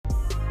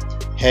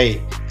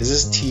Hey, this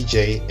is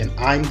TJ and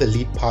I'm the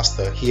lead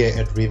pastor here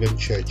at Radebe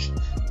Church.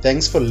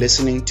 Thanks for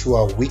listening to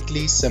our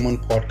weekly sermon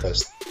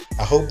podcast.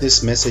 I hope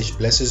this message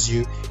blesses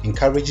you,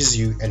 encourages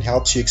you, and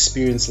helps you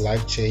experience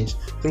life change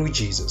through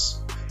Jesus.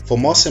 For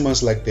more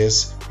sermons like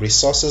this,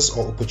 resources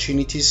or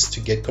opportunities to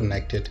get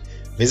connected,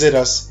 visit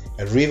us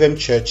at Radebe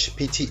Church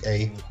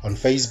PTA on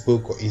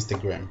Facebook or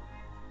Instagram.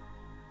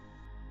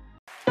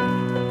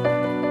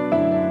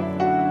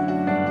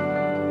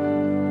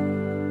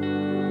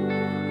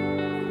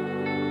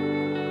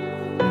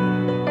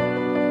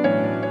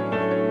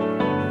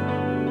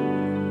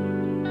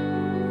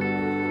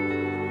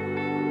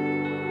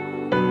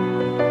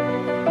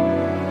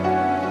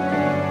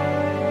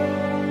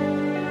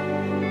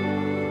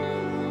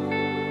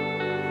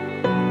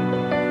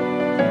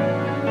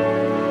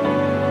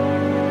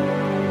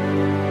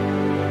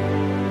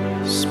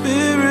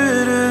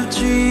 Spirit of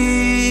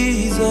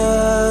Jesus,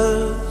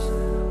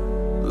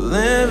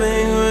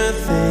 living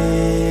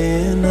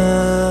within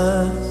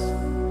us,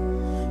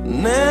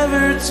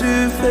 never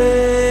to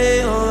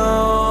fail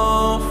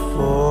or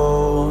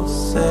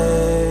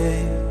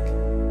forsake,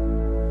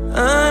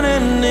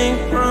 unending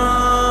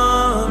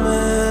promise,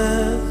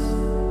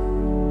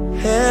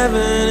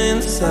 heaven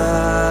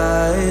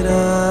inside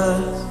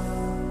us,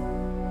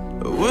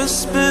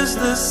 whispers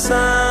the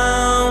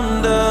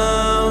sound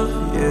of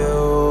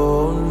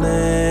your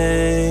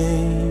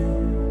name.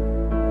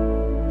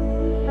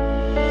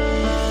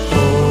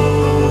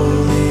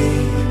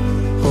 Holy,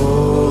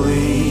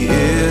 holy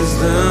is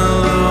the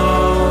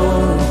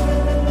Lord,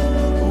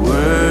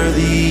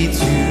 worthy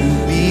to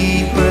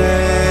be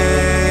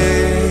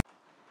praised.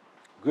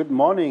 Good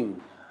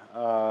morning.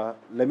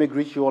 Let me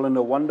greet you all in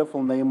the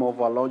wonderful name of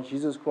our Lord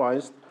Jesus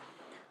Christ.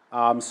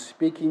 I'm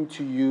speaking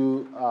to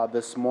you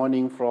this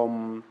morning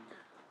from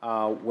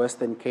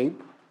Western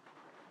Cape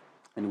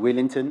in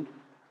Wellington.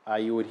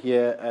 You would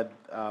hear at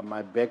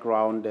my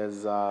background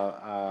there's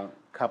a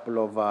couple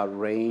of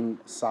rain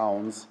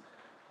sounds.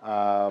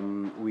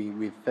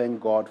 We thank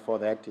God for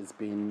that. It's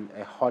been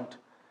a hot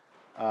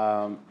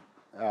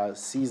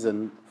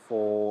season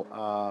for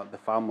the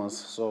farmers,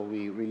 so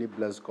we really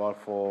bless God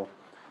for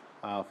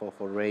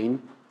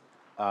rain.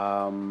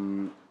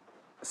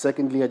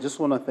 Secondly, I just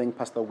want to thank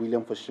Pastor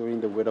William for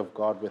sharing the Word of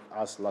God with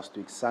us last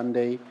week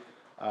Sunday.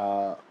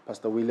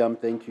 Pastor William,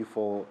 thank you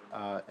for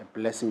a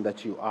blessing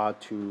that you are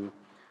to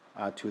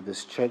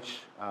this church.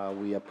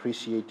 We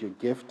appreciate your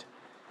gift,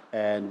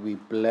 and we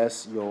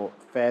bless your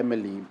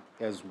family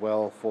as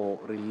well for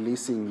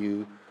releasing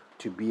you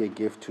to be a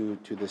gift to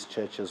this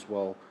church as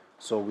well.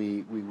 So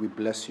we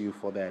bless you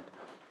for that.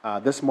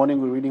 This morning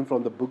we're reading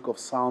from the book of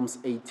Psalms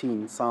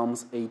 18,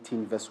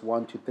 verse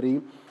 1 to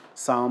 3.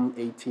 Psalm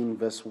 18,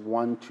 verse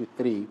 1 to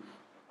 3.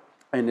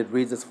 And it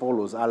reads as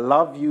follows: I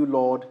love you,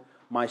 Lord,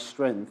 my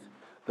strength.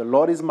 The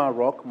Lord is my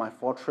rock, my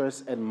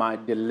fortress, and my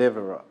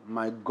deliverer.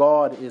 My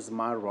God is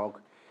my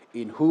rock,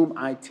 in whom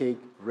I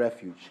take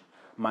refuge.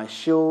 My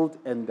shield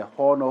and the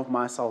horn of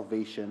my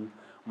salvation,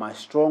 my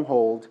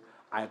stronghold.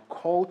 I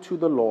call to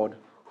the Lord,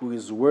 who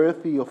is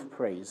worthy of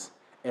praise,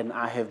 and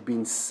I have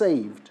been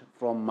saved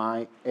from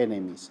my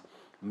enemies.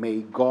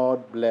 May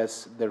God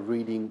bless the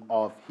reading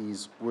of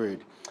His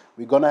Word.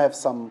 We're going to have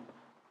some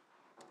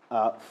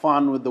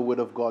fun with the Word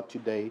of God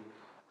today.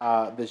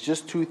 There's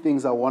just two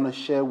things I want to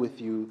share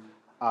with you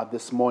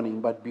this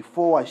morning. But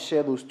before I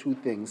share those two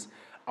things,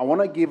 I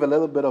want to give a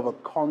little bit of a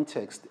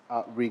context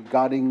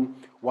regarding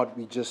what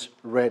we just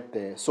read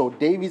there. So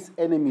David's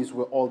enemies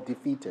were all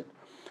defeated,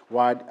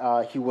 right?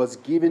 He was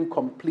given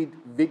complete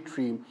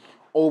victory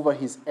over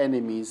his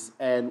enemies.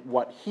 And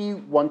what he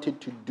wanted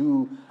to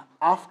do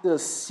after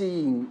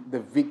seeing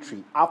the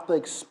victory, after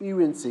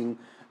experiencing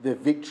the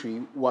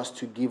victory, was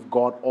to give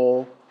God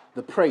all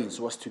the praise,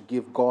 was to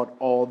give God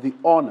all the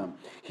honor.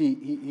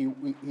 He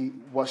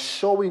was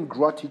showing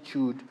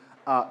gratitude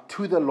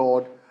to the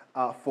Lord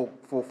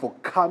for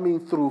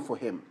coming through for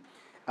him.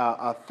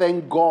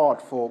 Thank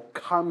God for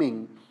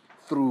coming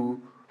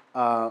through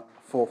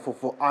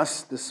for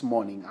us this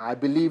morning. I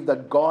believe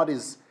that God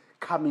is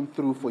coming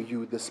through for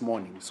you this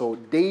morning. So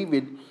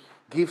David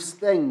gives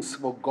thanks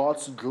for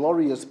God's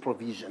glorious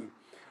provision,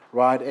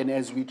 right? And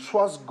as we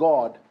trust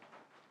God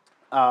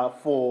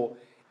for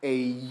a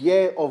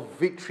year of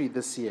victory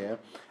this year,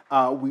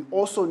 we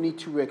also need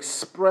to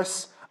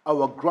express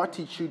our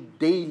gratitude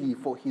daily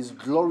for His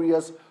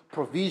glorious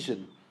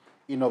provision,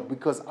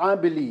 because I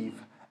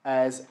believe,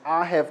 as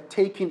I have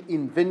taken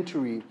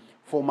inventory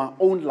for my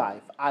own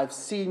life, I've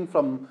seen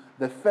from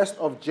the 1st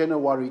of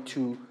January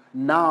to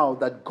now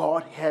that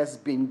God has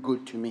been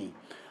good to me,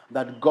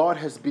 that God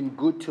has been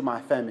good to my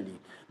family,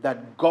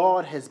 that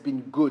God has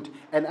been good.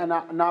 And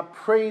I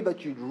pray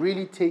that you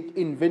really take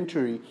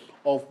inventory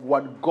of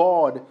what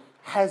God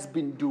has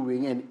been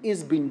doing and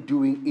is been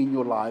doing in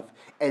your life,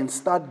 and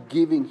start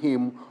giving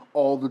Him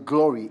all the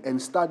glory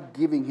and start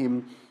giving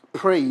Him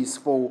praise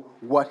for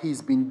what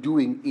He's been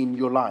doing in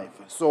your life.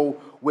 So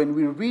when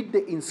we read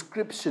the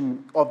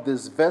inscription of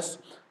this verse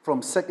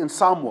from 2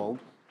 Samuel,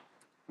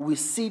 we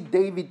see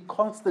David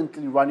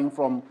constantly running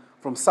from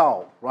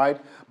Saul, right?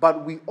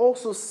 But we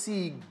also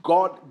see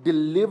God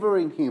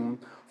delivering him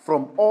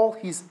from all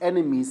his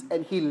enemies,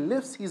 and he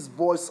lifts his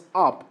voice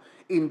up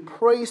in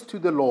praise to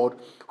the Lord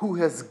who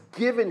has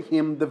given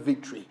him the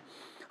victory.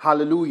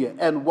 Hallelujah.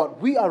 And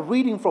what we are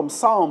reading from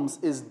Psalms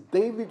is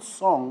David's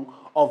song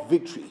of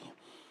victory.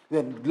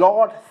 Then,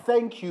 Lord,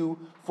 thank you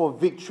for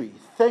victory.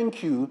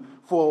 Thank you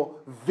for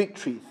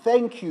victory.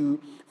 Thank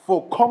you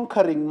for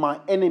conquering my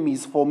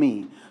enemies for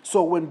me.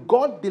 So when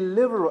God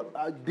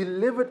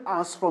delivered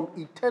us from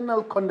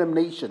eternal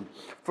condemnation,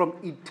 from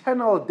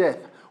eternal death,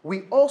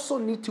 we also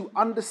need to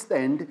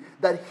understand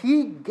that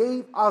he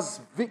gave us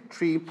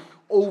victory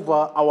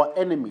over our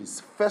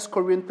enemies. 1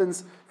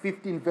 Corinthians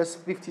 15 verse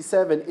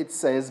 57, it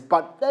says,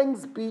 "But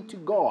thanks be to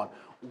God."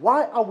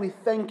 Why are we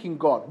thanking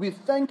God? We're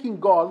thanking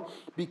God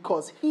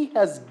because he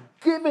has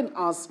given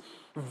us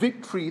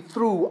victory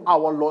through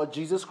our Lord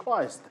Jesus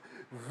Christ.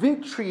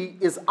 Victory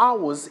is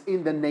ours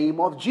in the name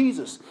of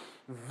Jesus.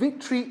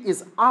 Victory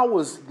is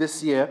ours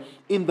this year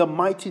in the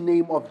mighty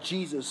name of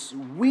Jesus.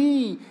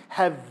 We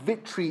have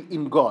victory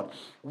in God.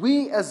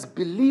 We as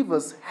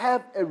believers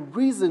have a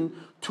reason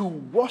to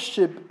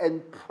worship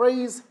and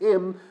praise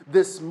him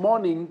this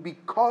morning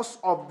because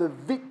of the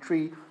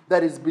victory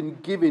that has been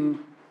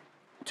given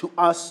to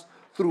us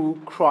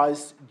through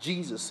Christ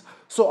Jesus.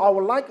 So I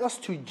would like us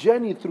to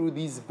journey through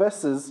these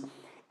verses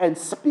and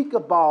speak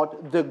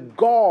about the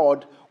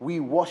God we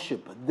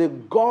worship. The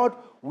God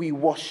we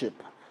worship.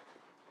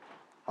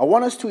 I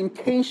want us to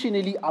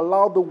intentionally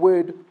allow the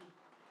word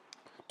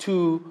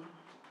to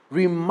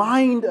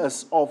remind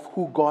us of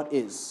who God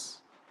is.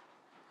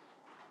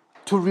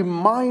 To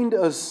remind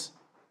us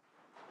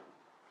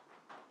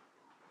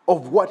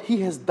of what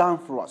he has done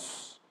for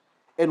us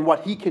and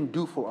what he can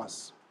do for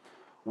us.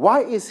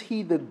 Why is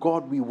he the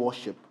God we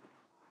worship?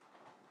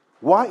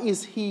 Why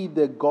is he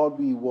the God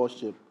we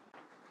worship?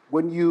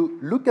 When you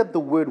look at the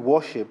word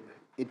worship,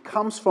 it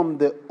comes from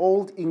the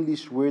Old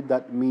English word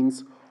that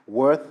means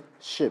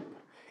worthship.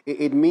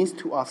 It means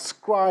to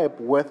ascribe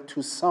worth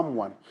to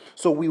someone.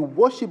 So we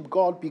worship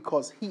God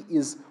because he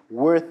is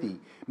worthy.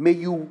 May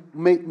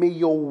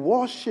your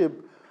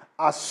worship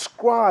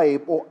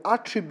ascribe or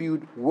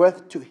attribute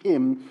worth to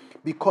him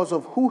because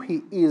of who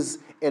he is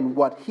and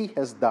what he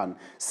has done.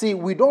 See,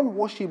 we don't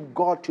worship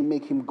God to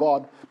make him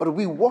God, but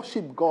we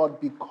worship God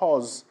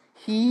because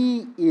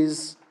he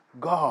is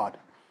God.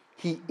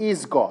 He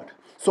is God.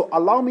 So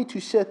allow me to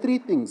share two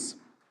things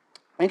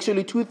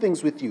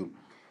with you.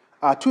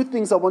 Two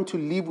things I want to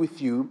leave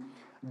with you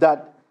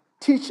that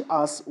teach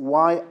us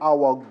why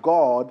our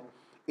God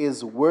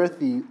is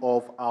worthy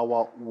of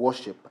our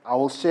worship. I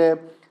will share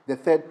the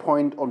third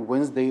point on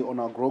Wednesday on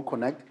our Grow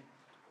Connect.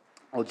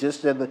 I'll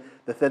just share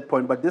the third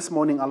point, but this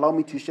morning allow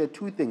me to share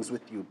two things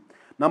with you.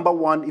 Number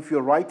one, if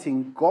you're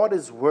writing, God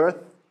is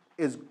worthy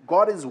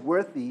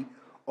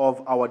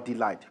of our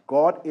delight.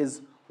 God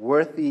is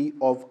worthy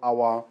of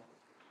our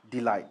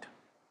delight.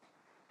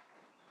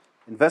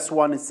 In verse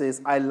 1 it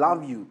says, "I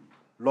love you,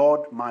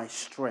 Lord, my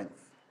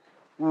strength."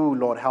 Ooh,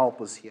 Lord,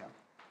 help us here.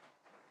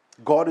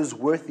 God is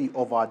worthy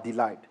of our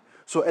delight.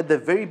 So at the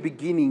very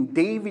beginning,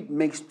 David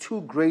makes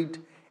two great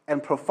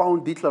and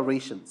profound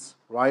declarations,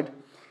 right?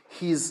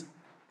 He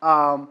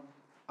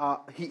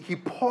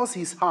pours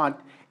his heart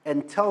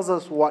and tells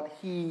us what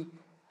he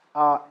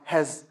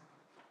has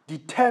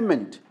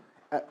determined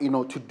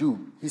to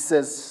do. He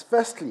says,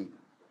 firstly,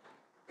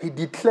 he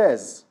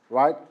declares,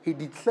 right? He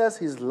declares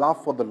his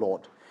love for the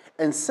Lord.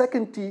 And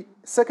secondly,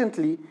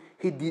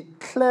 he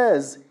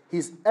declares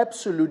his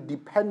absolute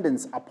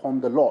dependence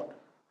upon the Lord.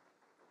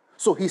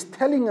 So he's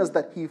telling us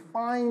that he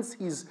finds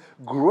his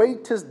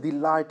greatest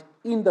delight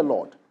in the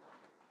Lord.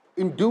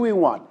 In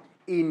doing what?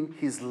 In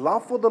his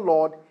love for the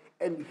Lord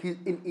and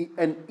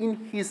in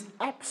his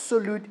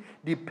absolute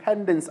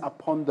dependence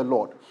upon the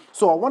Lord.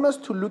 So I want us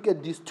to look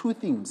at these two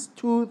things,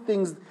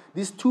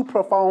 these two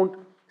profound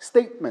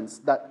statements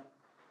that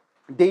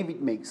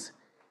David makes.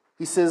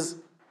 He says,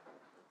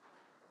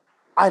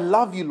 "I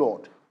love you,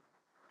 Lord."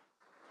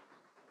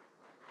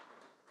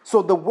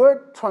 So the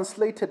word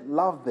translated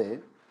love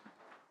there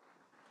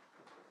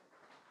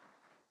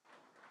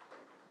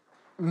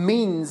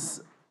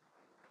means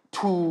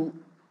to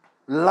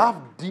love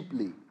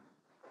deeply,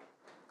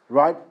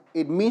 right?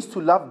 It means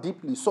to love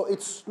deeply. So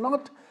it's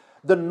not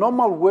the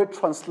normal word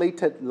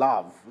translated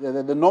love,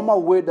 the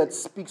normal word that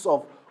speaks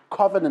of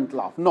covenant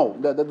love. No,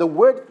 the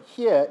word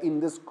here in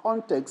this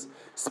context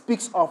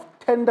speaks of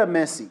tender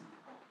mercy.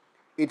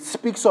 It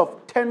speaks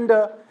of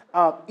tender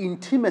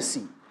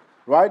intimacy,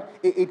 right?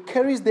 It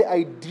carries the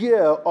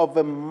idea of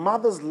a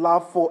mother's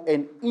love for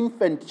an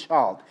infant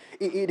child.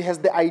 It has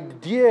the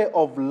idea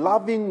of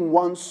loving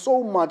one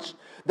so much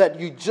that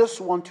you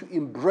just want to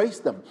embrace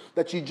them,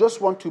 that you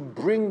just want to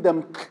bring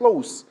them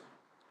close,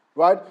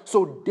 right?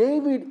 So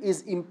David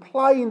is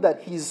implying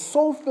that he's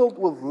so filled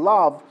with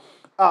love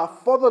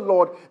for the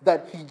Lord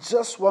that he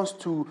just wants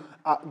to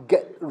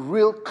get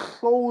real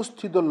close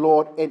to the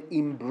Lord and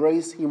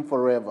embrace him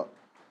forever.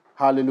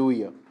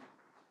 Hallelujah.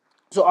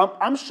 So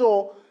I'm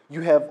sure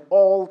you have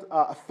all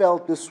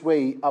felt this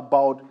way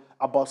about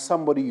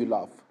somebody you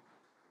love.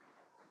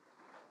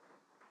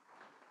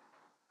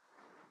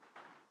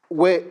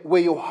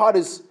 where your heart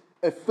is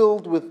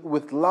filled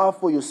with love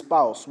for your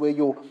spouse, where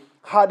your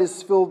heart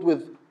is filled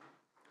with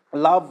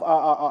love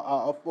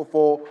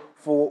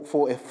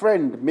for a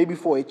friend, maybe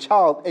for a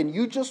child, and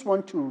you just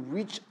want to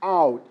reach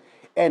out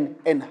and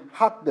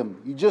hug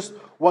them. You just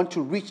want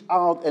to reach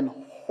out and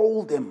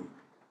hold them.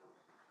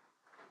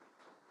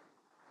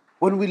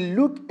 When we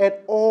look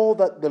at all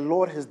that the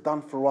Lord has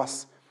done for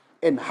us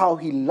and how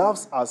He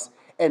loves us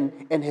and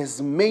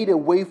has made a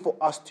way for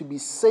us to be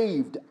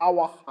saved,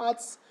 our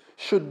hearts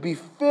should be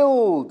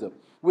filled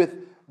with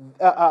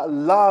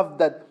love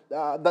that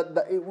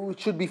it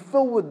should be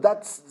filled with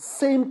that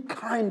same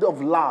kind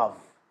of love.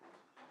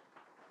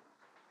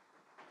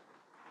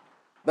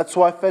 That's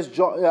why First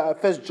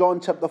John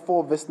chapter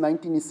 4 verse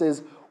 19, it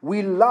says,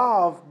 we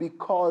love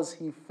because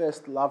He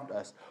first loved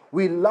us.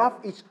 We love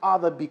each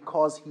other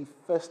because He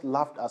first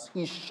loved us.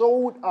 He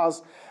showed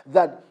us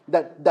that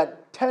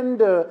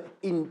tender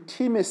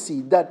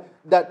intimacy, that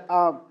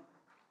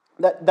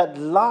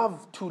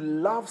love, to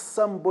love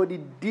somebody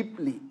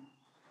deeply,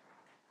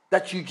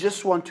 that you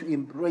just want to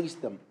embrace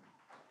them,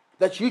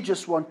 that you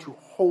just want to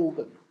hold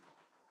them.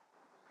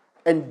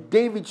 And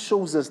David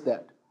shows us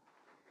that.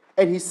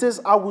 And he says,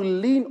 I will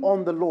lean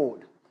on the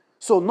Lord.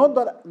 So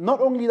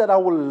not only that I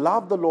will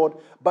love the Lord,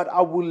 but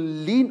I will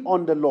lean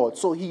on the Lord.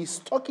 So he's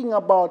talking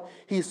about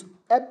his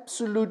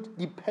absolute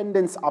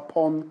dependence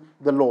upon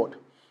the Lord,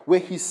 where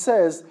he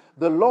says,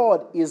 the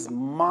Lord is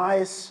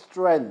my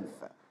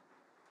strength.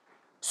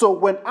 So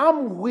when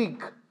I'm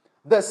weak,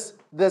 the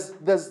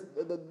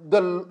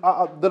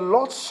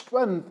Lord's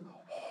strength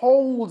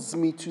holds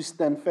me to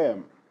stand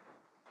firm.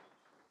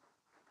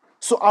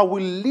 So I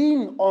will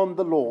lean on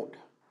the Lord.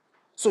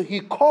 So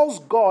he calls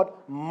God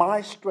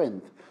my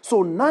strength.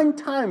 So 9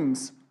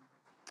 times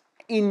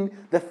in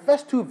the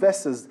first 2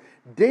 verses,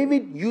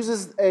 David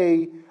uses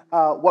a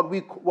what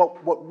we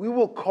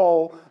will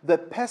call the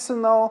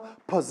personal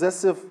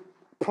possessive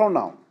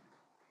pronoun.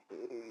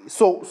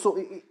 So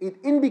it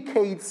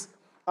indicates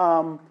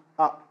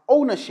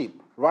ownership,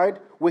 right?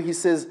 Where he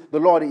says, the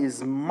Lord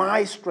is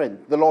my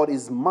strength, the Lord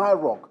is my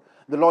rock,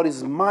 the Lord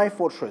is my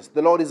fortress,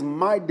 the Lord is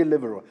my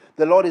deliverer,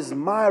 the Lord is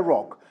my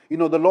rock, the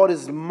Lord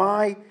is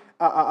my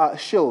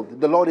shield,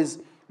 the Lord is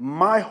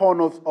my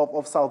horn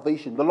of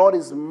salvation, the Lord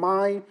is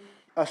my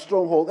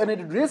stronghold. And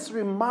it just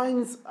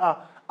reminds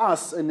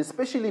us, and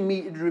especially me,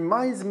 it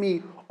reminds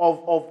me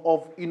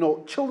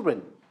of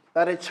children,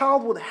 that a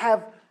child would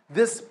have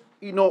this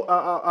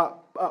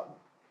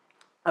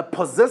a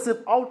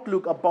possessive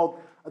outlook about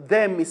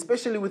them,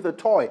 especially with a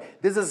toy.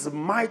 This is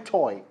my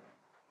toy.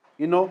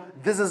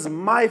 This is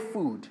my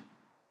food.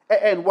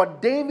 And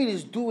what David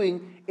is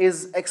doing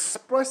is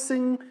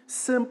expressing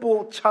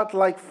simple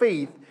childlike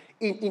faith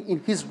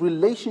in his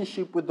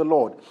relationship with the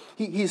Lord.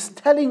 He's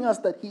telling us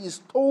that he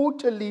is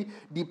totally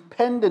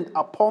dependent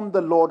upon the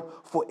Lord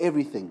for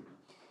everything.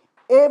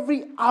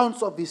 Every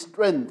ounce of his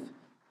strength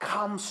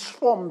comes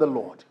from the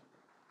Lord.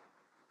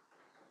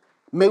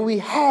 May we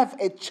have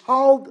a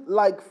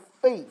childlike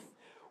faith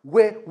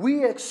where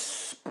we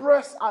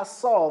express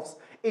ourselves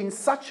in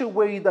such a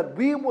way that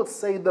we would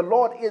say, the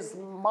Lord is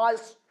my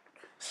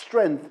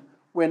strength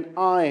when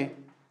I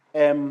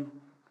am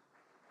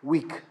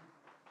weak.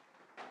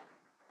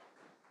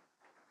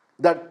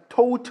 That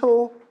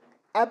total,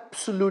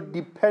 absolute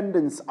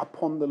dependence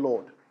upon the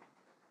Lord.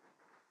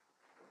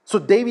 So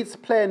David's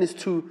plan is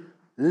to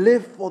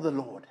live for the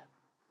Lord,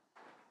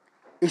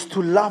 is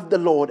to love the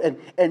Lord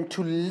and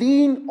to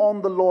lean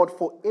on the Lord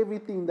for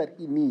everything that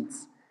he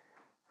needs,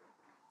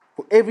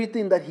 for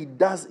everything that he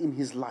does in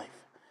his life.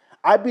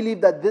 I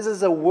believe that this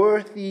is a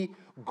worthy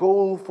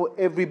goal for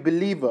every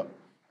believer.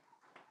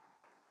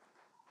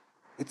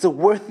 It's a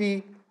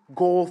worthy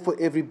goal for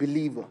every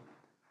believer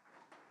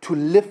to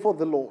live for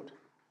the Lord,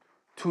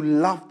 to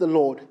love the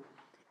Lord,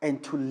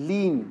 and to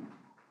lean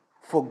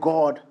for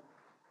God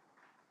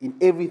in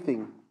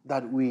everything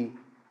that we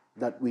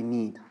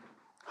need.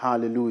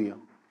 Hallelujah.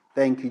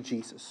 Thank you,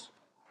 Jesus.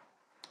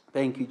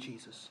 Thank you,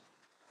 Jesus.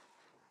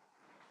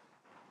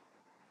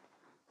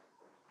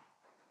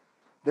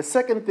 The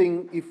second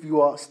thing, if you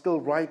are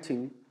still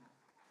writing,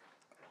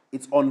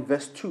 it's on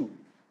verse 2.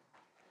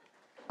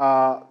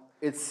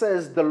 It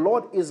says, the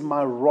Lord is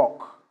my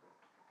rock,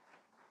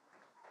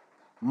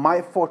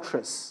 my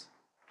fortress,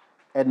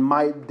 and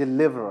my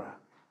deliverer.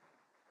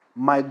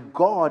 My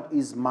God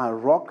is my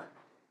rock,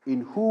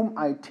 in whom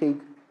I take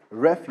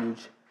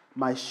refuge,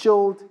 my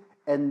shield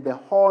and the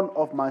horn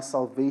of my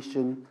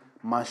salvation,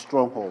 my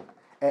stronghold.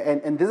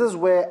 And this is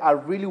where I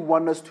really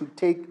want us to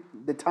take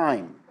the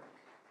time.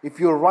 If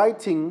you're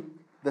writing,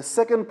 the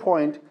second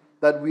point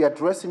that we are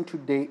addressing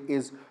today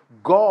is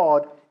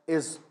God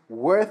is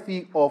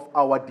worthy of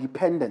our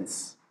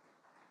dependence.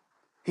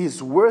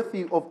 He's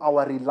worthy of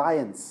our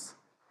reliance.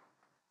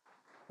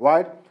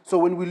 Right? So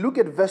when we look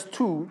at verse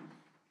 2,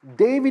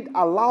 David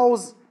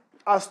allows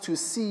us to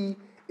see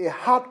a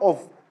heart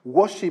of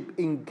worship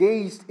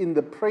engaged in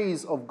the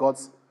praise of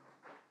God's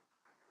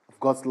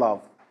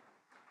love.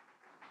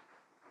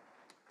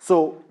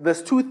 So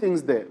there's 2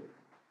 things there.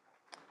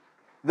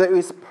 There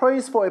is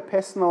praise for a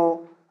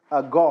personal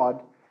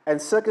God,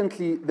 And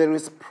secondly, there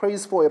is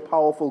praise for a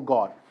powerful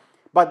God.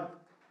 But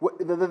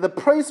the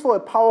praise for a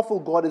powerful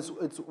God is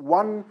it's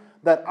one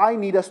that I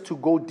need us to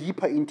go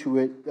deeper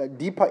into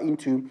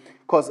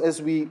because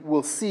as we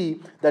will see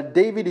that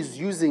David is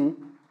using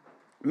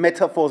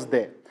metaphors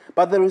there.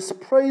 But there is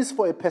praise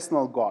for a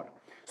personal God.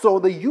 So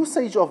the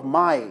usage of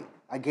my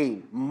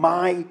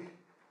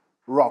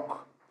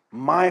rock,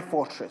 my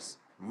fortress,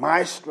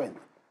 my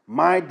strength,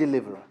 my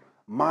deliverer,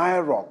 my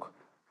rock,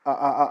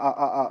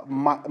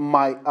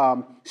 my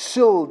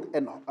shield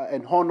and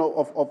honor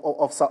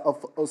of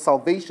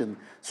salvation.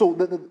 So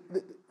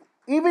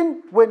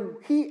even when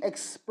he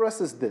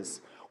expresses this,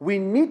 we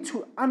need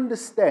to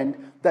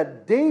understand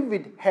that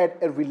David had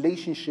a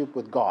relationship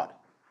with God.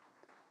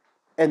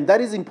 And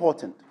that is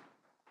important.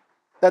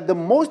 That the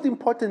most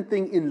important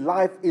thing in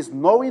life is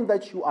knowing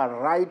that you are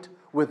right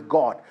with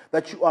God,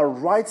 that you are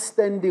right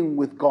standing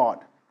with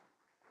God.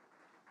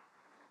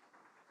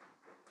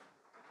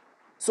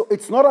 So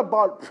it's not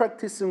about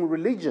practicing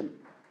religion.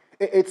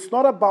 It's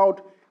not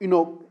about,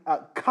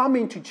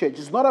 coming to church.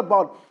 It's not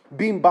about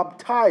being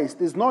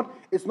baptized. It's not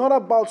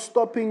about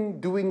stopping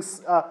to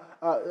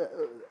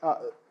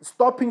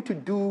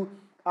do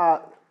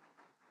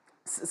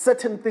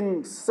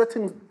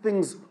certain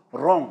things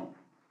wrong.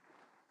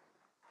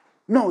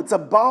 No, it's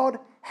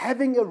about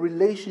having a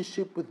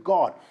relationship with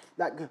God,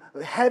 like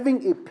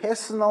having a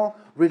personal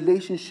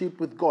relationship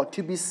with God.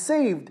 To be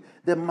saved,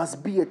 there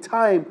must be a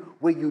time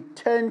where you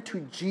turn to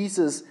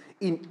Jesus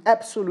in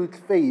absolute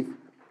faith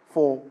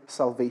for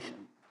salvation.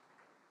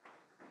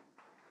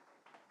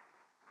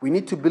 We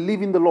need to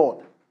believe in the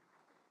Lord.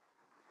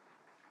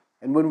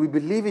 And when we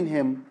believe in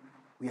Him,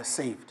 we are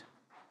saved.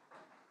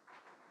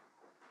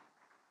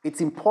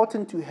 It's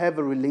important to have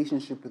a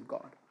relationship with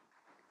God.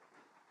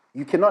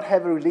 You cannot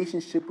have a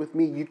relationship with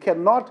me. You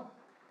cannot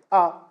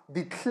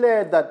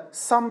declare that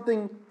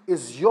something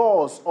is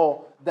yours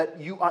or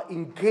that you are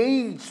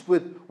engaged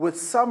with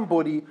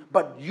somebody,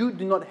 but you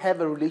do not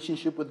have a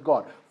relationship with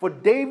God. For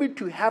David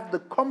to have the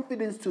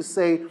confidence to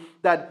say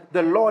that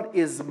the Lord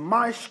is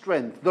my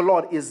strength, the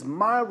Lord is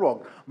my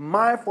rock,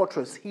 my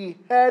fortress, he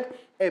had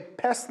a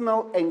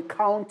personal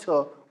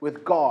encounter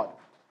with God.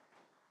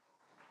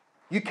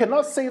 You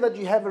cannot say that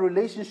you have a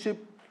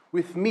relationship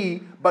with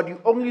me, but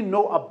you only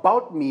know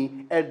about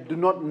me and do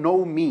not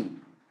know me.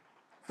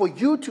 For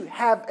you to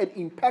have an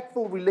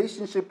impactful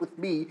relationship with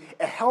me,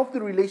 a healthy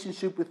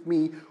relationship with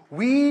me,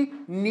 we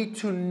need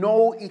to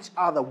know each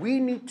other. We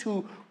need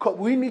to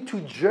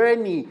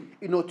journey,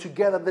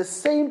 together. The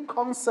same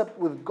concept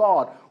with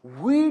God.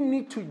 We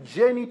need to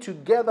journey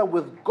together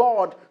with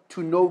God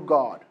to know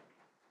God.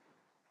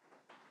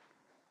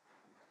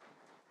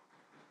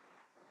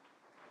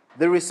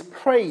 There is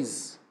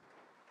praise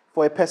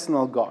for a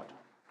personal God.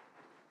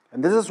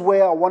 And this is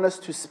where I want us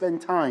to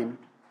spend time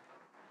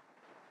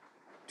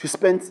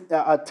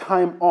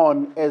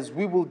on as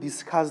we will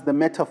discuss the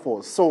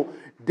metaphors. So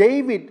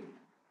David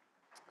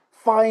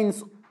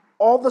finds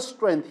all the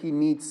strength he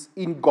needs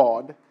in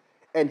God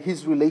and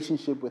his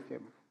relationship with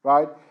him,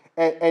 right?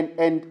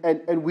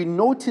 And we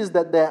notice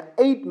that there are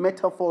 8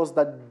 metaphors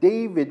that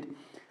David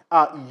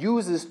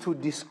uses to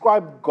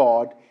describe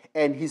God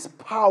and his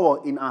power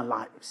in our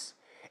lives.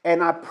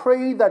 And I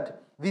pray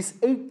that these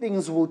 8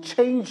 things will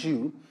change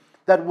you,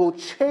 that will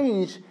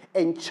change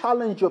and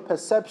challenge your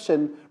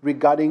perception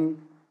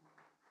regarding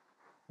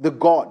the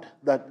God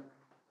that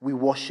we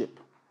worship,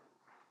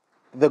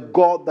 the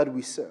God that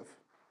we serve.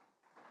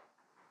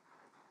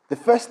 The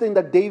first thing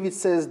that David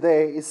says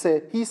there is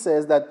he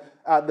says that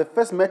the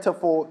first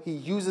metaphor, he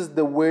uses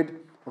the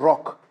word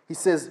rock. He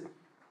says,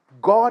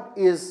 God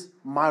is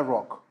my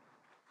rock.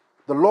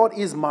 The Lord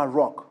is my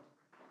rock.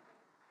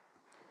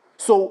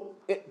 So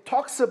it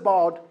talks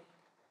about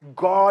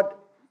God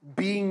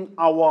being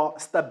our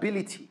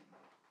stability,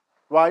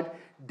 right?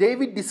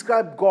 David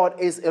described God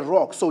as a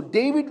rock. So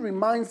David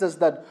reminds us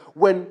that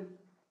when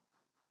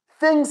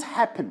things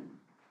happen,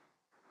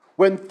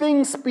 when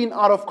things spin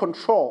out of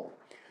control,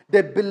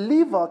 the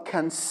believer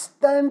can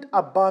stand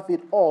above it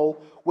all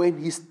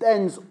when he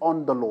stands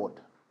on the Lord.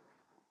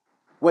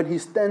 When he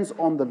stands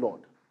on the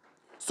Lord.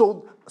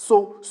 So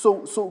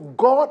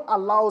God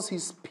allows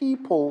his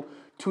people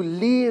to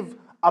live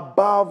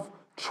above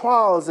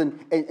trials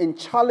and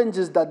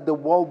challenges that the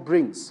world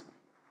brings.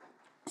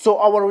 So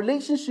our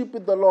relationship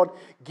with the Lord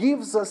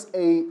gives us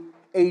a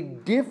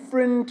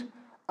different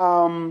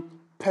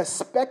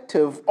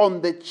perspective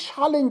on the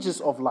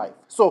challenges of life.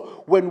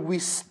 So when we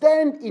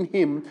stand in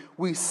Him,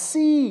 we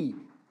see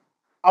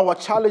our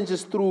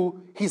challenges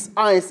through His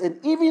eyes. And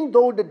even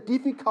though the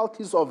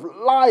difficulties of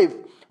life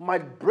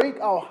might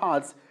break our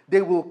hearts,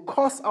 they will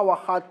cause our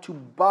heart to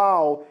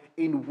bow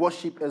in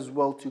worship as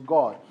well to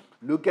God.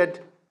 Look at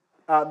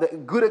the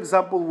good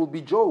example will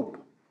be Job.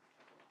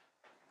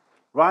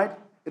 Right?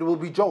 It will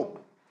be Job.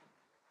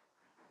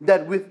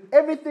 That with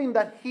everything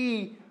that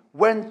he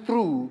went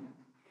through,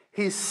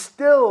 he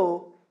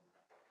still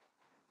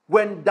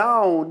went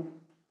down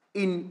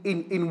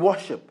in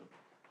worship.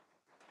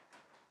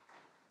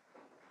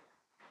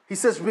 He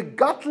says,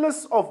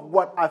 regardless of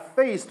what I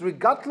faced,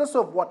 regardless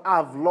of what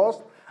I've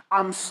lost,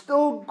 I'm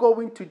still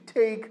going to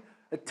take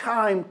the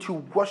time to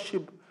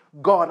worship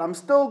God. I'm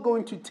still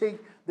going to take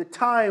the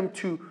time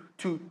to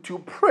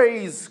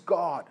praise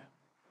God.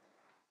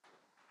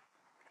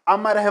 I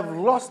might have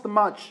lost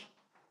much,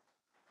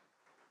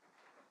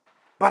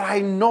 but I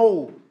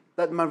know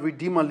that my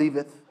Redeemer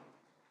liveth.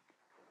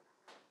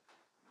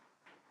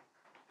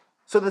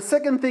 So the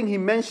second thing he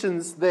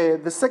mentions there,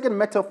 the second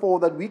metaphor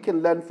that we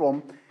can learn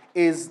from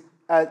is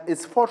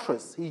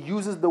fortress. He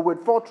uses the word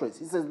fortress.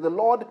 He says, the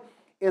Lord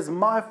is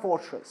my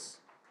fortress.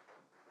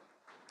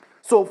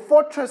 So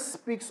fortress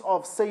speaks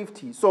of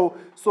safety.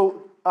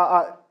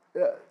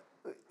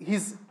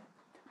 He's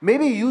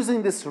maybe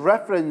using this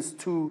reference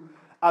to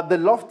the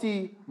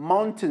lofty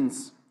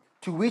mountains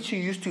to which he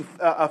used to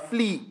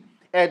flee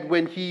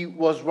when he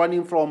was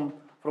running from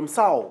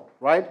Saul,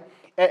 right?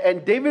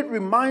 And David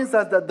reminds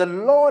us that the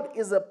Lord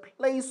is a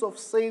place of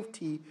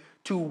safety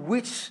to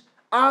which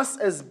us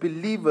as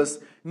believers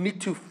need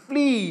to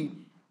flee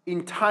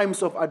in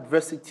times of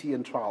adversity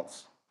and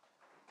trials.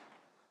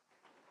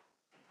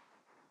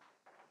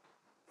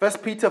 1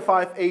 Peter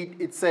 5:8,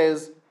 it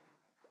says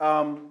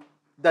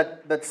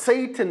that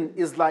Satan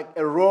is like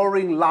a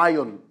roaring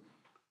lion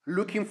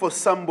looking for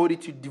somebody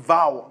to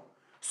devour.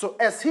 So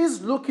as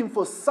he's looking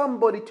for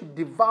somebody to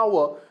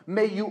devour,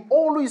 may you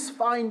always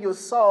find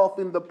yourself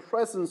in the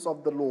presence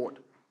of the Lord.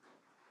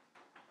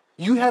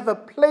 You have a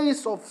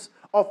place of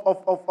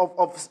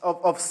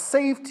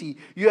safety.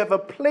 You have a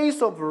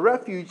place of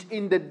refuge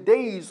in the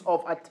days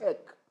of attack.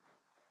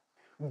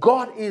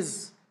 God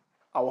is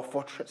our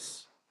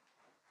fortress.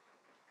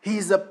 He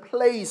is a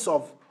place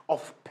of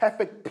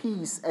perfect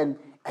peace and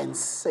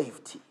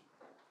safety.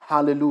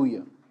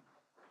 Hallelujah.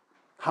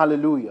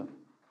 Hallelujah.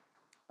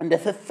 And the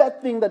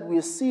third thing that we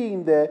are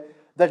seeing there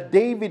that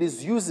David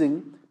is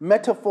using,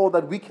 metaphor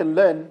that we can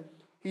learn,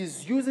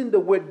 he's using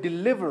the word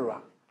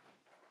deliverer.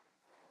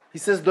 He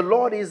says, the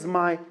Lord is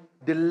my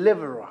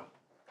deliverer.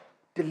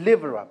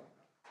 Deliverer.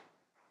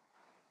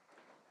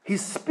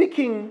 He's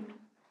speaking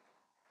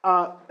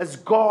as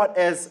God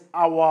as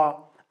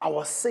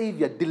our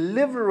Savior.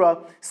 Deliverer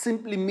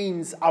simply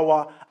means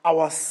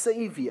our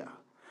Savior.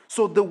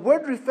 So the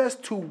word refers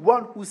to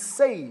one who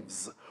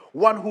saves,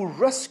 one who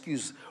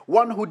rescues,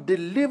 one who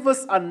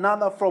delivers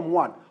another from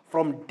what?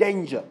 From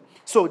danger.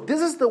 So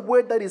this is the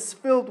word that is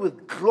filled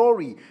with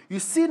glory. You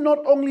see,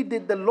 not only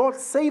did the Lord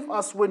save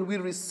us when we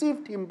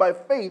received him by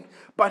faith,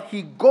 but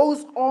he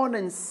goes on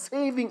and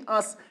saving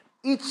us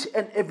each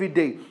and every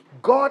day.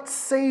 God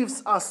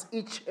saves us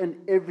each and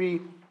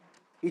every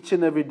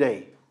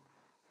day.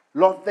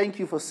 Lord, thank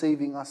you for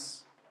saving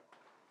us.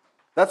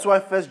 That's why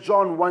 1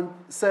 John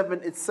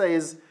 1:7 it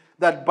says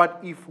that, but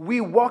if we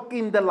walk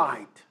in the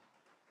light,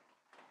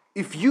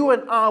 if you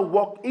and I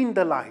walk in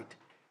the light,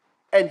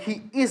 and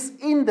he is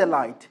in the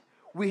light,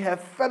 we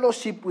have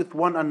fellowship with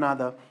one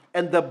another,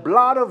 and the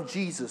blood of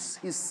Jesus,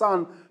 his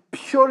Son,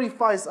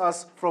 purifies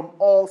us from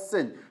all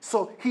sin.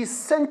 So he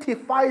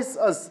sanctifies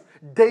us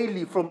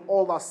daily from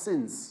all our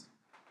sins.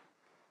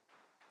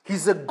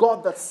 He's a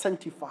God that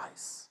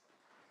sanctifies.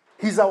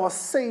 He's our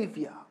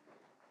Savior.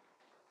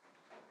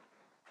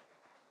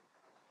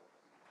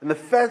 And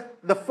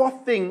the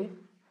fourth thing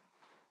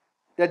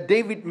that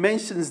David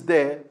mentions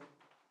there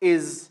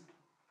is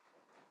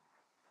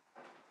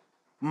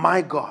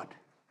my God.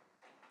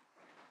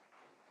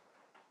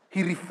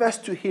 He refers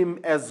to him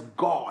as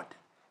God.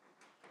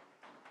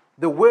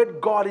 The word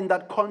God in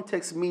that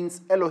context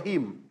means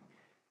Elohim,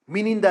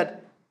 meaning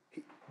that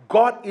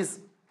God is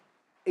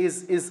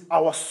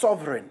our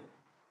sovereign.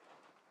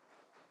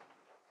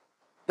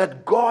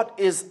 That God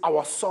is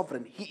our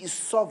sovereign. He is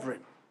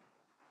sovereign.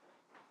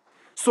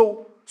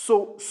 So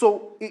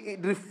it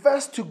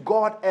refers to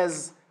God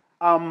as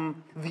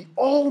the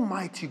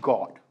Almighty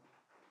God.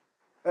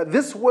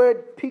 This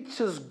word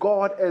pictures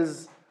God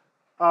as,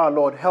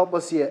 Lord, help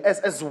us here,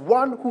 as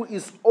one who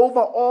is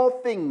over all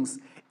things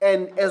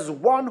and as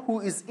one who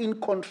is in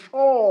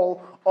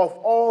control of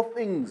all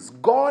things.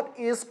 God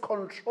is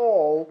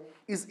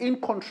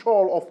in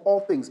control of all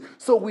things.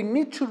 So we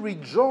need to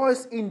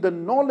rejoice in the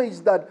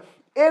knowledge that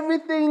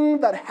everything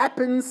that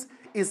happens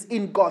is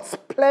in God's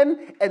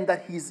plan and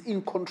that he's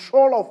in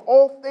control of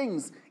all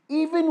things,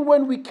 even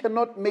when we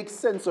cannot make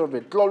sense of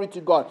it. Glory to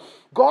God.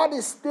 God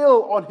is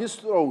still on his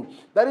throne.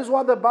 That is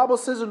what the Bible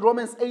says in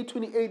Romans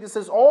 8:28. It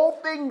says, all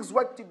things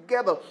work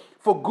together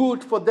for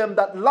good for them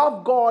that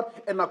love God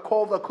and are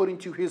called according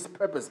to his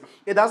purpose.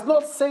 It does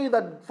not say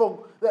that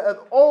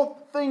all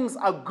things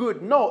are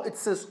good. No, it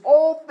says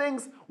all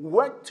things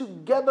work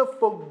together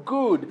for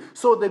good.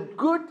 So the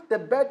good, the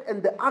bad,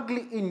 and the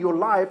ugly in your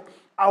life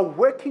are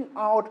working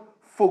out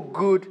for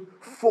good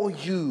for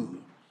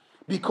you.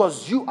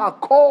 Because you are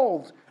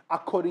called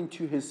according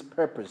to his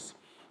purpose.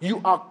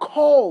 You are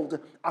called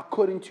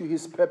according to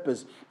his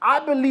purpose.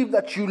 I believe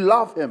that you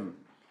love him.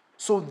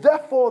 So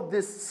therefore,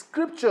 this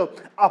scripture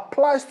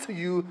applies to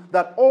you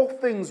that all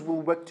things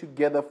will work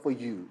together for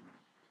you.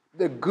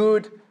 The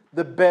good,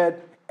 the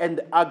bad, and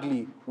the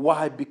ugly.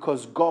 Why?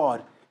 Because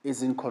God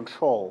is in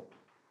control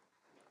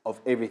of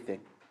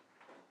everything.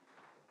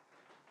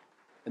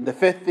 And the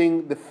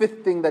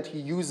fifth thing that he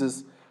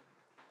uses,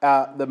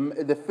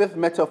 the fifth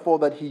metaphor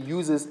that he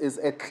uses is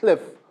a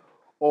cliff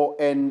or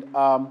an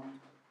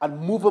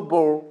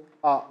unmovable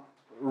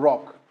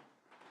rock.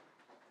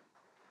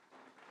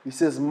 He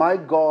says, my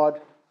God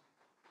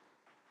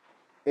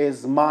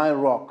is my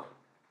rock.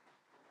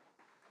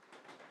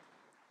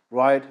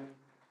 Right?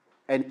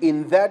 And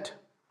in that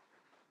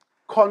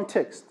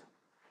context,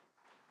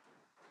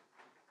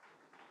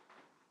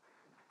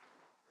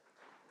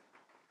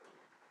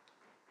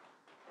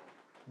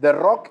 the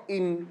rock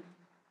in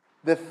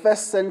the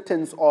first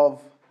sentence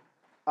of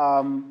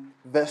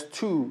verse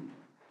 2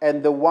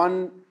 and the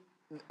one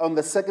on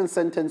the second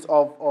sentence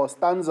of or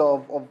stanza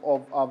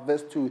of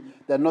verse 2,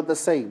 they're not the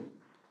same.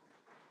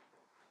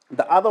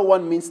 The other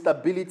one means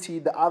stability,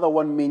 the other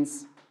one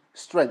means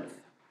strength.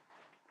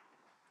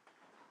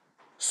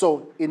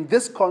 So in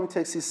this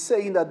context, he's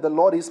saying that the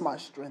Lord is my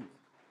strength.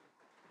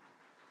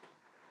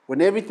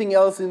 When everything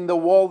else in the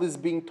world is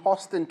being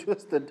tossed and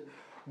twisted,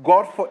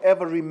 God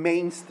forever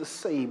remains the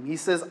same. He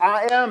says,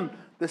 I am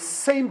the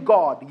same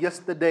God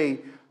yesterday,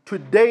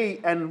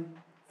 today, and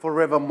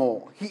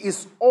forevermore. He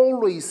is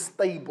always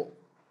stable.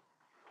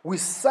 We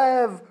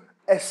serve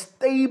a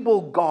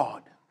stable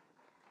God.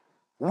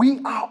 We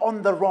are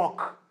on the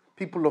rock,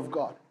 people of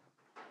God.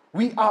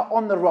 We are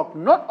on the rock,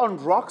 not on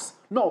rocks.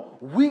 No,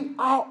 we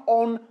are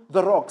on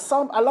the rock.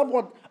 I love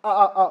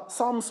what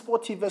Psalm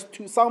 40 verse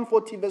 2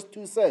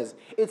 says.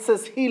 It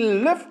says, He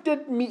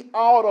lifted me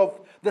out of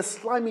the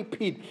slimy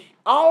pit,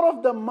 out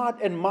of the mud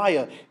and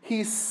mire.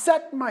 He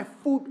set my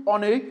foot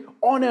on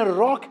a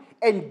rock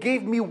and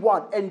gave me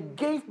what? And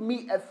gave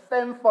me a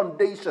firm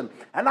foundation.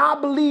 And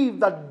I believe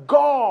that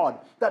God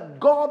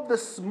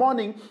this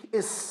morning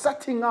is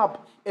setting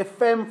up a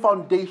firm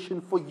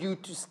foundation for you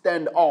to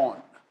stand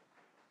on.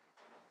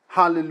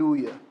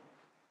 Hallelujah.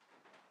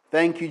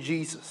 Thank you,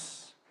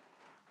 Jesus.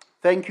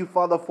 Thank you,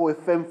 Father, for a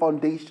firm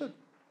foundation.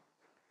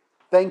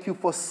 Thank you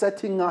for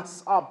setting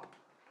us up.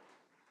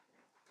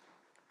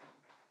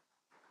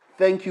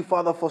 Thank you,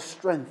 Father, for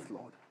strength,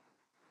 Lord.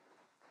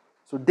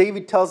 So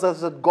David tells us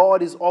that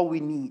God is all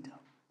we need.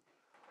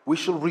 We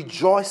should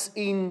rejoice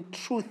in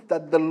truth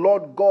that the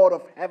Lord God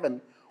of heaven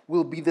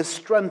will be the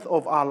strength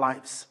of our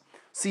lives.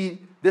 See,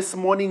 this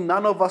morning,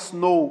 none of us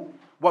know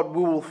what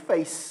we will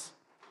face.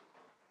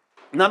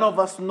 None of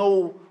us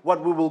know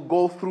what we will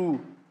go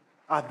through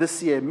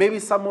this year. Maybe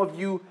some of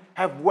you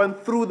have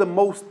went through the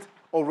most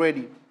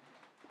already.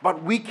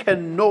 But we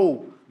can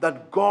know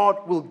that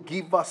God will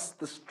give us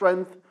the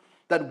strength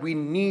that we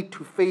need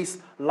to face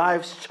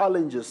life's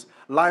challenges,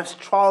 life's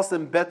trials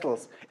and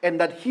battles, and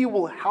that He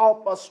will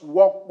help us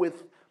walk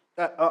with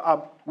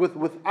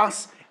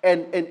us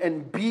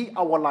and be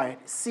our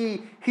light.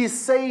 See, He's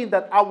saying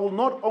that I will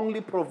not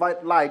only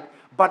provide light,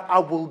 but I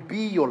will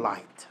be your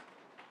light.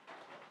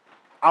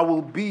 I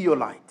will be your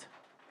light.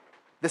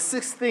 The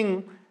sixth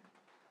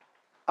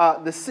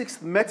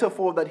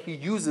metaphor that he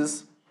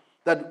uses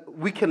that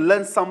we can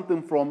learn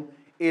something from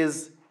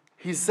is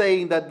he's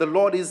saying that the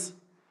Lord is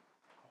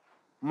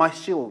my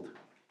shield.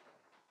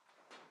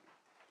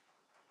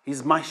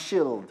 He's my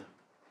shield.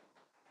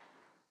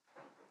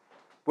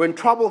 When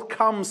trouble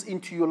comes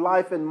into your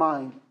life and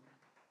mine,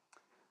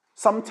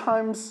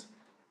 sometimes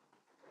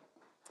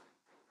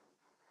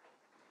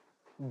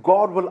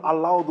God will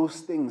allow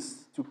those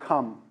things to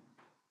come.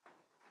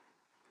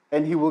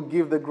 And He will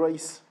give the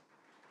grace.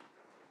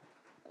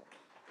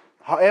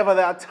 However,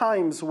 there are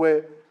times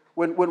where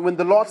when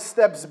the Lord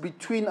steps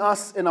between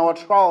us and our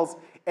trials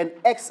and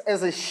acts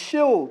as a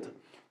shield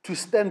to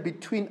stand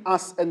between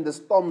us and the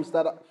storms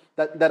that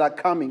are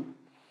coming.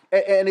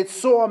 And it's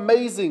so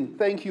amazing,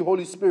 thank you,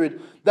 Holy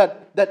Spirit,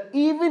 that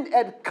even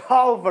at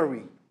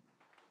Calvary,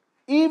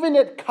 He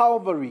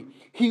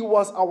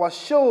was our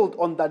shield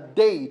on that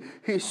day.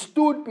 He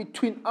stood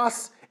between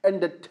us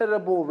and the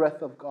terrible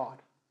wrath of God.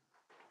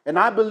 And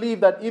I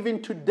believe that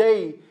even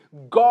today,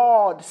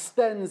 God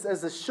stands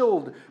as a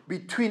shield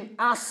between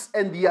us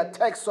and the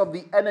attacks of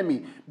the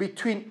enemy,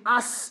 between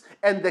us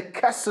and the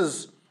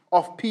curses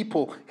of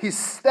people. He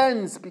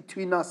stands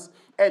between us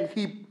and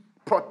He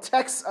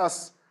protects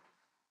us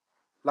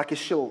like a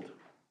shield.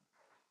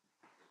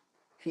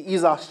 He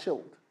is our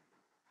shield.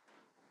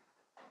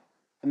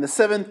 And the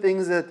seven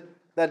things that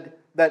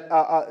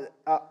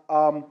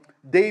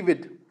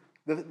David,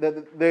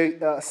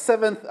 the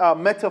seventh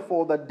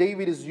metaphor that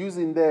David is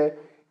using there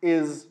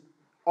is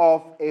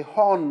of a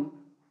horn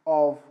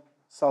of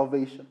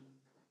salvation.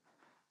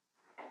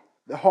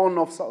 The horn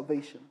of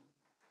salvation.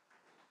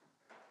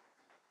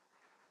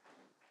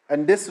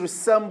 And this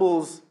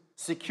resembles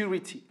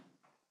security.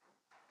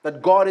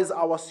 That God is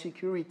our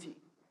security.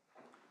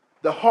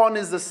 The horn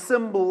is the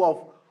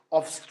symbol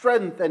of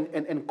strength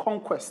and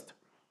conquest.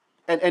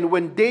 And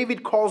when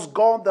David calls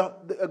God the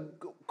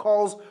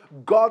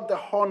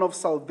horn of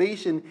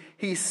salvation,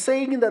 he's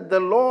saying that the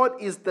Lord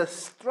is the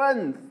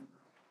strength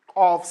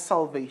of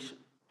salvation.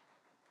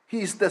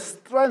 He is the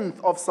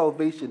strength of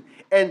salvation.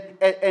 And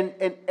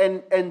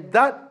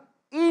that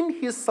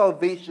in His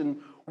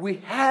salvation, we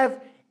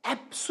have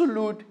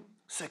absolute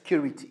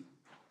security.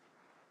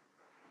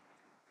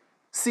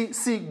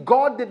 See,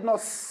 God did not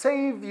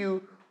save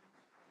you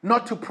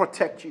not to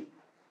protect you,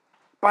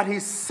 but He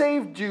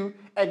saved you,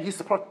 and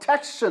His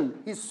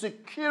protection, His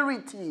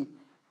security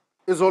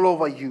is all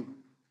over you.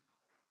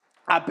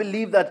 I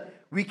believe that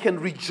we can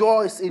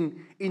rejoice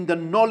in the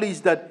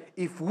knowledge that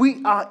if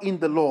we are in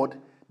the Lord,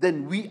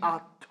 then we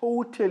are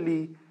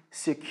totally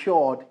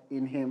secured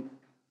in Him.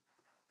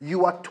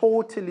 You are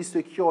totally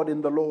secured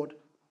in the Lord.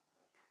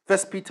 1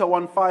 Peter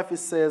 1:5, it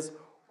says,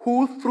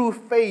 who through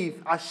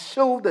faith are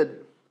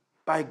shielded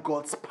by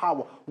God's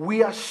power.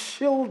 We are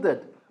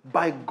shielded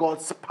by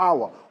God's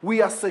power.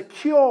 We are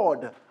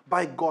secured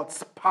by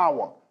God's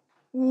power.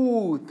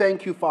 Ooh,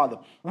 thank you, Father.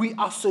 We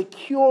are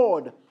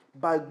secured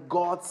by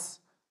God's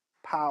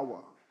power.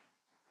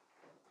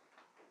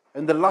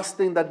 And the last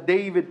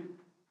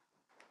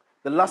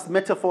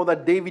metaphor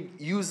that David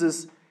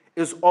uses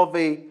is of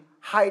a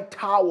high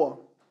tower,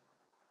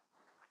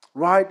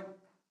 right?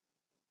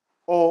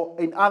 Or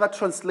in other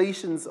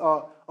translations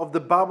of the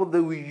Bible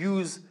that we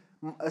use,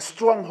 a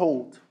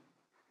stronghold.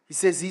 He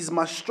says he's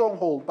my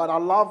stronghold, but I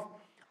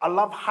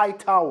love high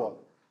tower.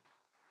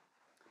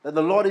 That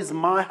the Lord is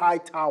my high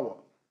tower.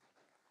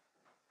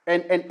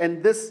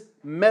 And this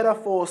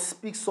metaphor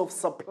speaks of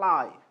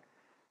supply.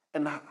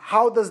 And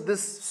how does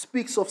this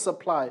speak of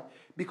supply?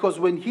 Because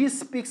when he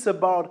speaks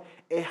about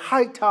a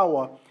high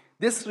tower,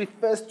 this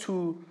refers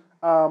to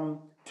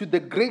the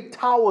great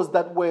towers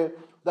that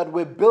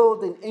were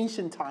built in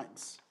ancient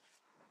times.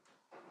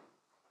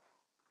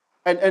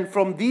 And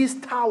from these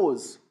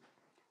towers,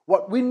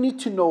 what we need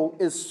to know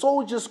is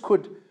soldiers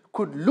could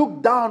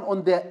look down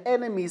on their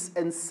enemies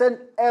and send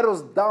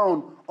arrows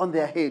down on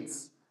their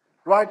heads.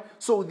 Right?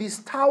 So these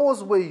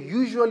towers were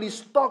usually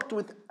stocked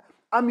with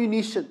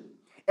ammunition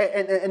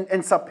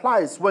and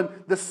supplies. When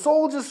the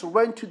soldiers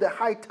went to the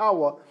high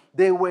tower,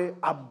 they were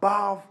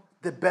above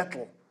the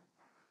battle.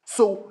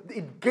 So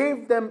it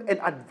gave them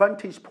an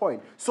advantage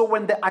point. So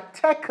when the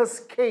attackers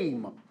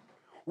came,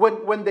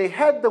 when they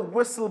had the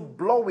whistle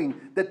blowing,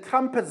 the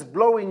trumpets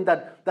blowing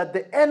that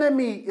the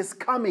enemy is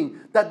coming,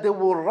 that they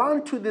will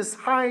run to these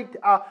high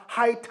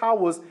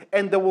towers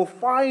and they will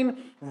find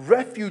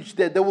refuge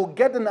there. They will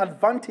get an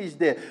advantage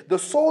there. The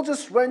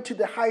soldiers went to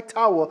the high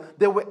tower.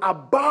 They were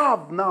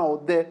above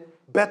now the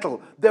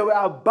battle. They were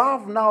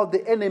above now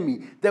the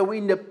enemy. They were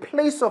in the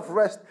place of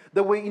rest.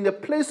 They were in the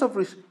place of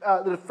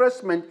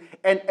refreshment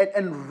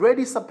and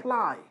ready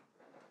supply.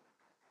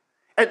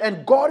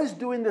 And God is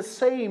doing the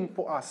same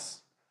for us.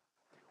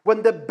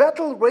 When the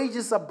battle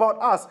rages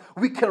about us,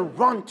 we can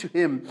run to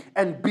Him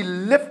and be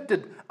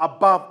lifted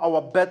above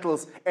our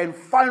battles and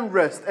find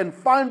rest and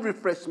find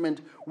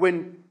refreshment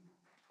when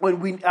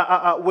we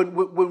are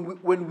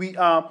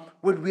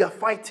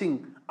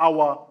fighting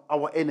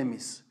our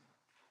enemies.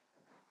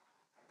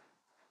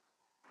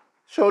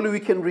 Surely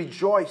we can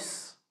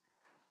rejoice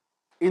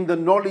in the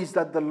knowledge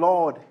that the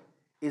Lord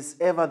is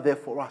ever there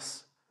for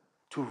us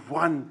to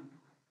run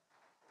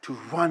to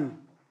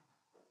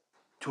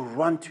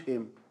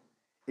Him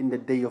in the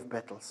day of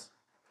battles.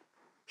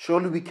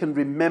 Surely we can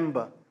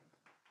remember,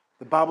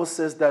 the Bible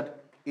says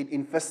that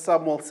in 1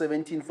 Samuel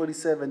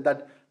 17:47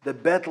 that the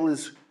battle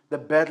is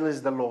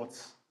the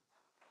Lord's.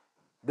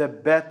 The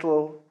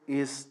battle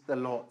is the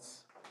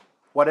Lord's.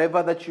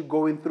 Whatever that you're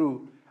going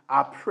through,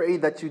 I pray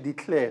that you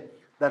declare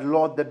that,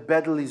 Lord, the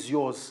battle is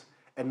yours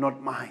and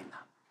not mine.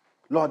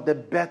 Lord, the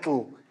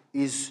battle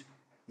is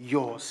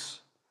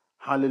yours.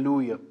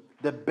 Hallelujah.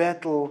 The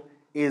battle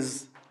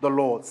is the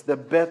Lord's. The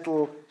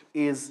battle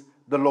is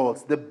the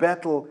Lord's. The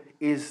battle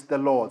is the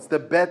Lord's. The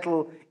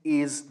battle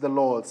is the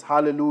Lord's.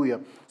 Hallelujah.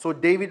 So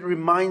David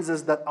reminds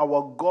us that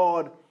our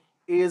God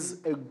is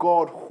a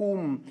God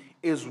whom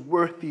is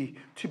worthy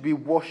to be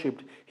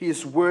worshipped. He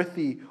is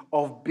worthy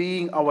of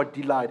being our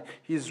delight.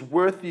 He is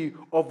worthy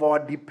of our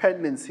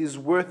dependence. He is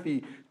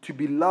worthy to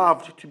be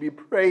loved, to be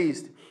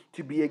praised,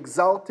 to be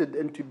exalted,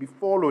 and to be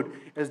followed.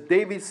 As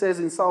David says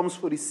in Psalms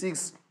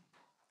 46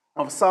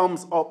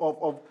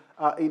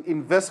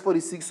 in verse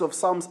 46 of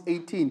Psalms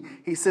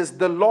 18, he says,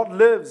 the Lord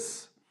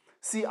lives.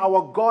 See,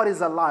 our God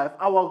is alive.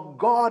 Our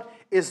God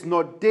is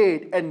not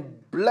dead.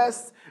 And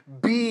blessed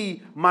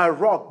be my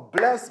rock.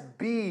 Blessed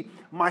be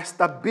my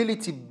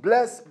stability.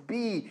 Blessed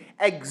be,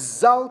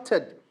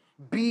 exalted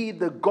be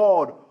the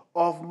God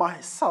of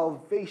my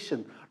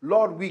salvation.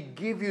 Lord, we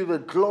give you the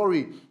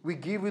glory. We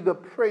give you the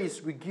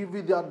praise. We give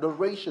you the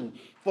adoration.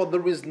 For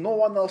there is no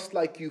one else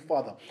like you,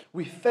 Father.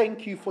 We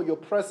thank you for your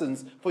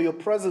presence,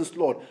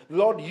 Lord.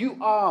 Lord, you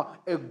are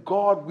a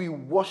God we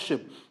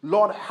worship.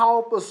 Lord,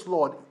 help us,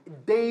 Lord,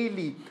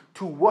 daily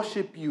to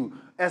worship you,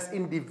 as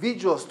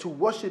individuals to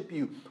worship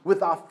you,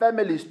 with our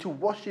families to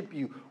worship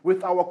you,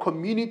 with our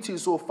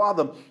communities, oh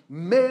Father.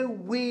 May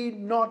we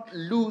not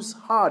lose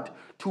heart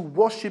to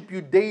worship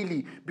you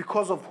daily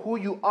because of who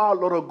you are,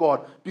 Lord of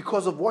God,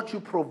 because of what you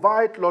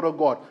provide, Lord of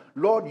God.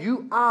 Lord,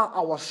 you are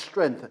our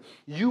strength.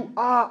 You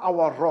are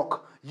our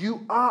rock.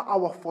 You are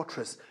our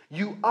fortress.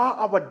 You are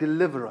our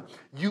deliverer.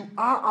 You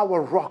are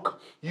our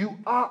rock. You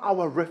are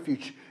our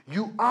refuge.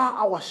 You are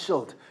our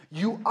shield.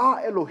 You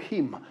are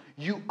Elohim.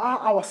 You are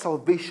our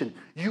salvation.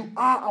 You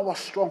are our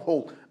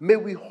stronghold. May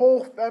we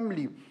hold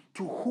firmly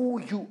to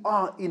who you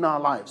are in our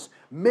lives.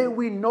 May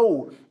we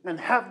know and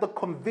have the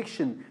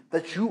conviction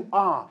that you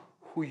are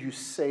who you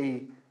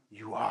say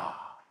you are.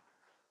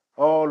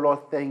 Oh,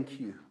 Lord, thank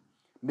you.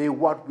 May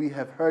what we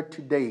have heard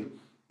today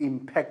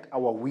impact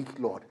our week,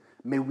 Lord.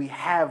 May we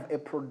have a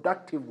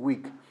productive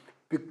week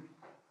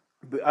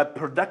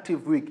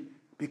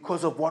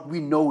because of what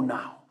we know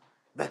now,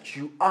 that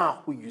you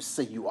are who you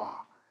say you are.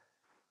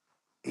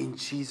 In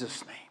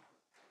Jesus' name.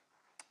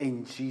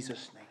 In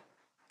Jesus' name.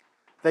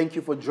 Thank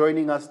you for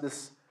joining us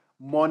this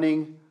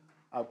morning.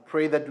 I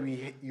pray that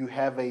you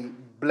have a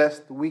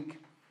blessed week.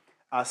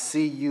 I'll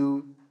see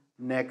you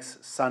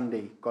next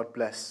Sunday. God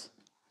bless.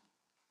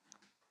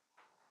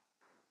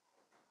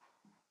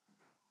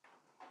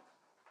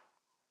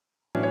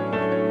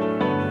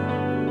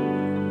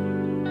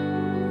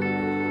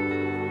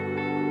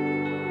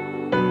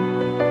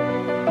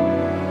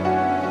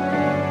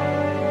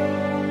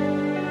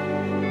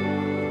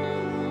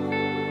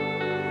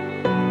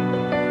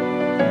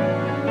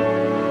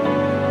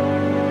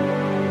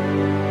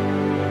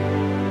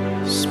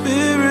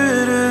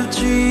 Spirit of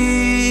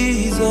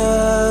Jesus,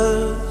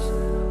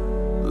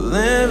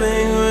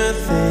 living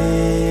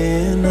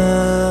within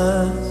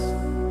us,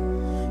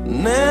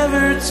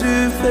 never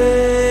to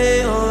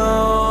fail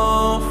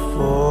or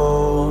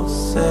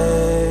forsake,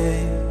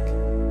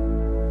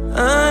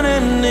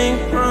 unending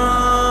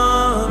promise,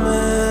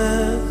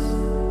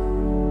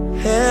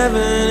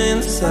 heaven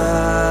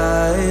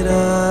inside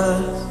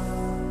us,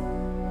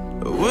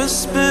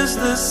 whispers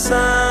the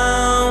sound